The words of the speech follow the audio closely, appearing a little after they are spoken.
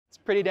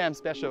pretty damn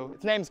special.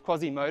 Its name's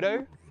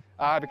Quasimodo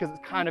because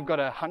it's kind of got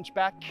a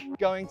hunchback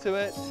going to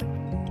it.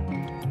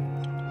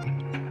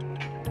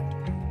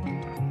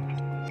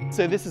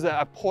 So this is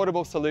a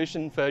portable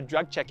solution for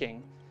drug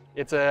checking.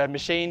 It's a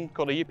machine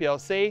called a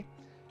UPLC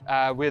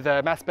with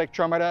a mass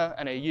spectrometer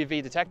and a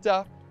UV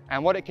detector.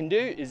 And what it can do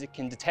is it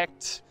can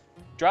detect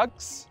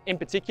drugs, in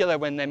particular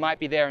when they might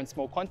be there in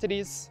small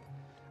quantities.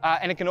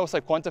 And it can also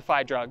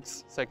quantify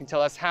drugs. So it can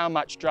tell us how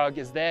much drug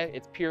is there,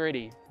 its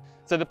purity.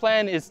 So the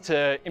plan is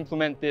to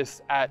implement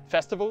this at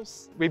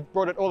festivals. We've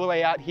brought it all the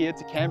way out here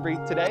to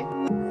Canberra today.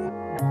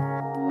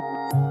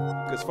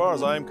 As far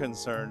as I'm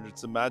concerned,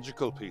 it's a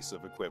magical piece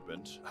of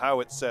equipment. How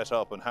it's set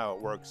up and how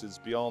it works is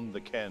beyond the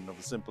ken of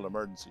a simple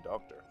emergency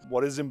doctor.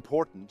 What is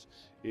important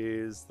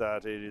is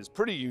that it is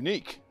pretty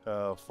unique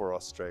for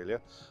Australia.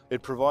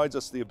 It provides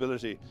us the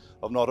ability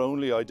of not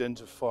only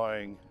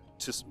identifying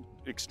to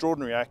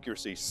extraordinary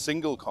accuracy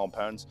single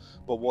compounds,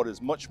 but what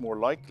is much more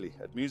likely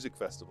at music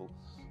festival,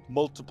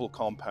 multiple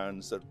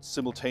compounds that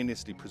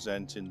simultaneously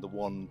present in the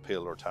one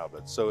pill or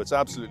tablet. So it's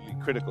absolutely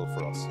critical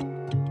for us.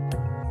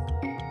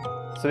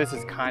 So this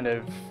is kind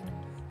of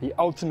the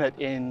ultimate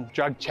in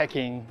drug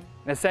checking.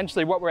 And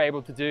essentially what we're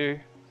able to do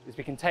is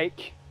we can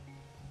take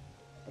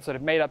a sort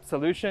of made up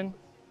solution,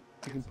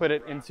 we can put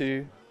it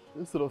into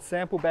this little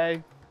sample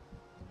bag,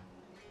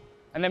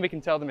 and then we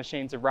can tell the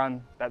machine to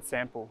run that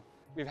sample.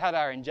 We've had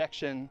our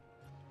injection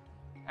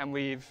and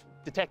we've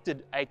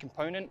detected a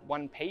component,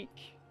 one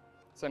peak.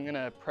 So I'm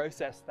gonna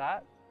process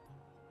that.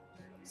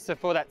 So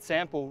for that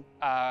sample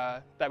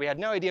that we had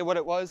no idea what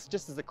it was,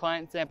 just as the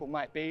client sample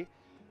might be,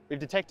 we've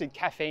detected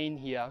caffeine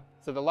here.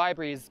 So the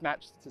library is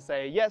matched to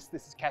say, yes,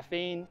 this is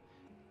caffeine.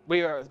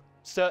 We are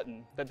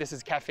certain that this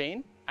is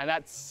caffeine. And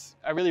that's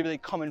a really, really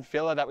common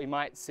filler that we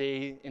might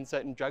see in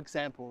certain drug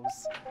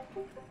samples.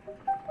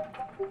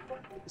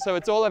 So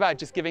it's all about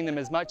just giving them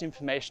as much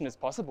information as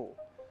possible.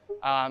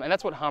 And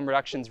that's what harm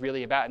reduction is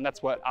really about. And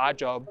that's what our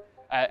job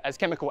as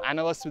chemical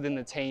analysts within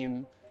the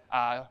team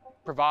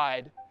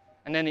provide.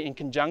 And then in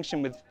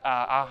conjunction with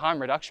our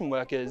harm reduction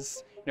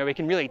workers, we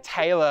can really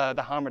tailor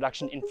the harm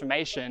reduction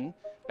information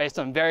based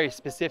on very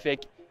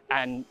specific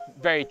and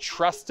very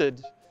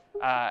trusted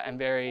and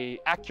very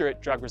accurate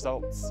drug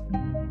results.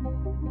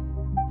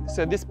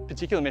 So this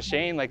particular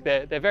machine,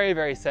 they're very,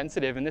 very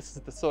sensitive, and this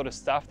is the sort of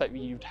stuff that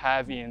you'd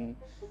have in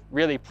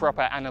really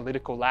proper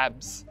analytical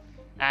labs.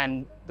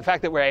 And the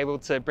fact that we're able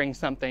to bring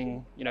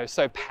something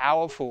so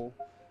powerful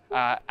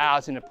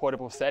out in a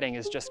portable setting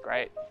is just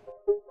great.